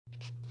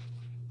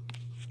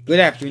Good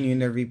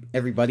afternoon,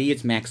 everybody.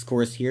 It's Max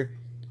Chorus here.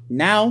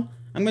 Now,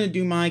 I'm going to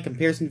do my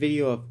comparison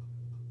video of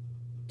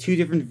two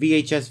different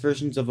VHS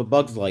versions of A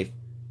Bug's Life.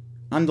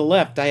 On the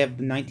left, I have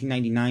the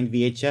 1999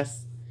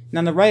 VHS, and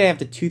on the right, I have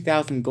the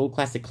 2000 Gold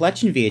Classic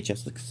Collection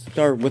VHS. Let's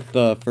start with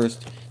the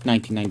first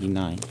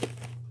 1999.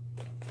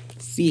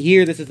 See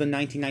here, this is the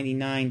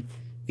 1999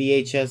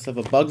 VHS of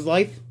A Bug's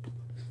Life.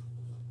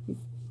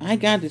 I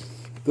got this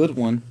good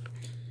one.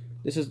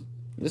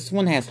 This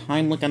one has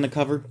Heimlich on the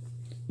cover.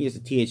 Here's the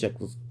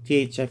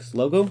THX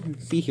logo.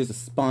 See, here's a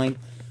spine,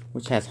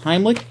 which has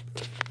Heimlich.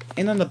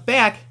 And on the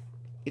back,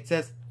 it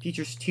says,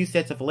 features two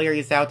sets of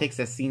hilarious outtakes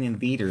as seen in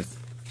theaters.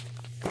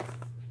 I'm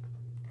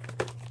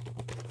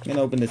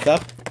gonna open this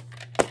up.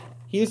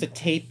 Here's a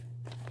tape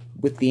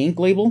with the ink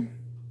label.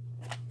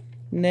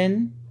 And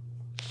then,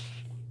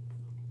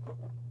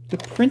 the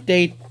print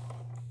date.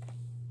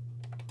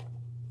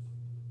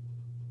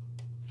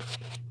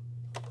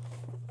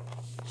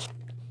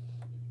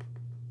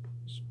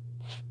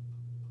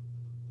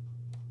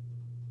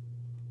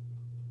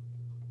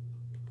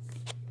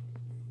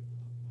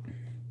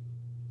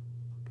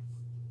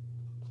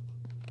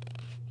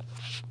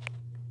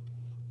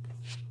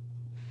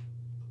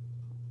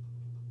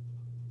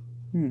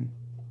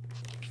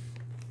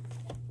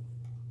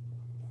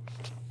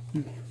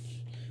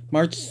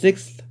 March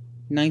 6th,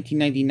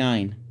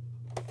 1999.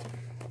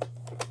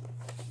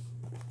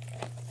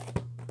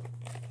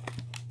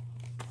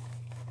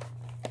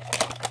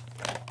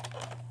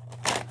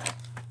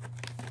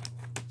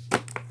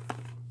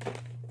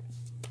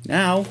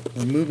 Now,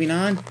 we're moving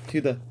on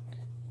to the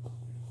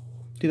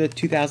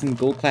 2000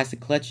 Gold Classic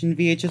Collection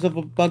VHS of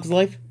A Bug's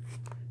Life.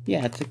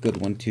 Yeah, it's a good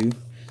one too.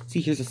 See,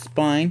 here's a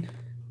spine.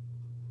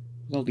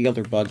 There's all the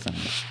other bugs on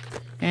it.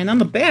 And on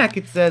the back,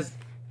 it says,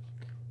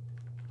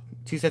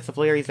 two sets of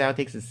hilarious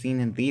outtakes as seen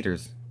in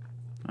theaters.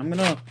 I'm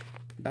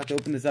about to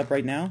open this up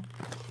right now.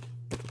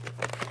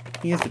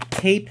 Here's the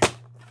tape.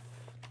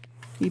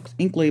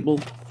 Ink label.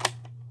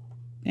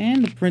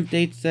 And the print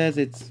date says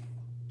it's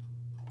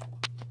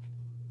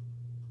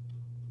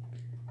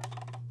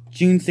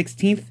June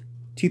 16th,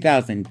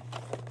 2000.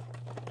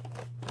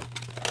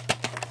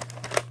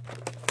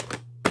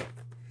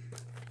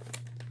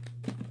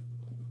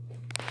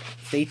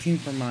 Stay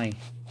tuned for my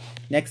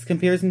next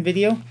comparison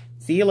video.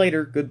 See you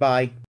later. Goodbye.